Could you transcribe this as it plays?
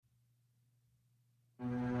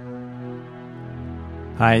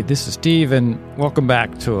Hi, this is Steve, and welcome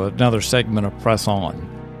back to another segment of Press On.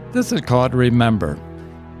 This is called Remember.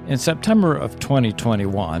 In September of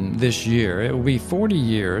 2021, this year, it will be 40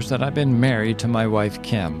 years that I've been married to my wife,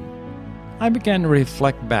 Kim. I began to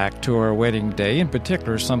reflect back to our wedding day, in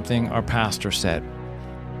particular something our pastor said.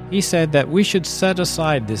 He said that we should set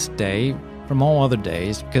aside this day from all other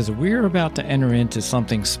days because we're about to enter into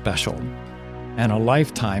something special and a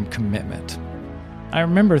lifetime commitment. I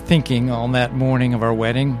remember thinking on that morning of our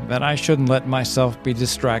wedding that I shouldn't let myself be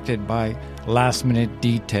distracted by last-minute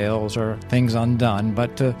details or things undone,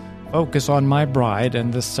 but to focus on my bride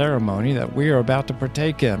and the ceremony that we are about to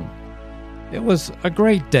partake in. It was a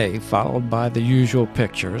great day, followed by the usual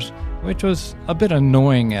pictures, which was a bit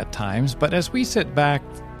annoying at times, but as we sit back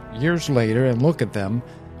years later and look at them,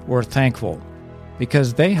 we're thankful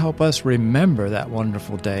because they help us remember that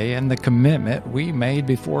wonderful day and the commitment we made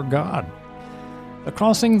before God. The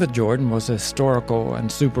crossing the Jordan was a historical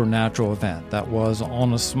and supernatural event that was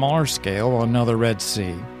on a smaller scale on the Red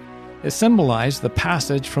Sea. It symbolized the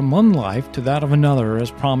passage from one life to that of another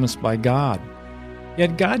as promised by God.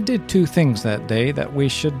 Yet God did two things that day that we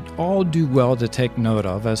should all do well to take note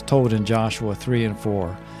of, as told in Joshua 3 and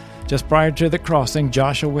 4. Just prior to the crossing,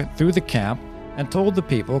 Joshua went through the camp and told the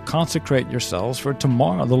people, "Consecrate yourselves, for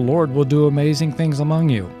tomorrow the Lord will do amazing things among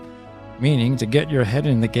you," meaning to get your head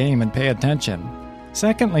in the game and pay attention.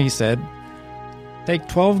 Secondly, he said, "Take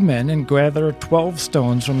 12 men and gather 12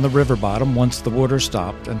 stones from the river bottom once the water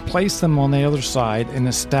stopped, and place them on the other side in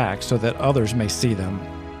a stack so that others may see them."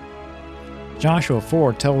 Joshua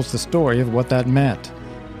 4 tells the story of what that meant.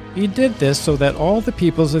 He did this so that all the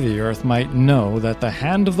peoples of the earth might know that the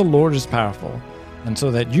hand of the Lord is powerful, and so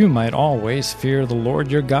that you might always fear the Lord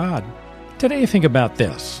your God. Today, think about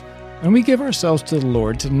this. When we give ourselves to the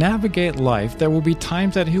Lord to navigate life, there will be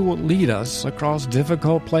times that He will lead us across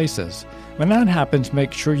difficult places. When that happens,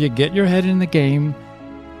 make sure you get your head in the game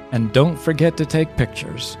and don't forget to take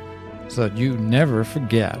pictures so that you never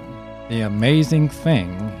forget the amazing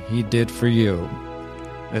thing He did for you.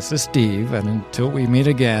 This is Steve, and until we meet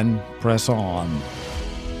again, press on.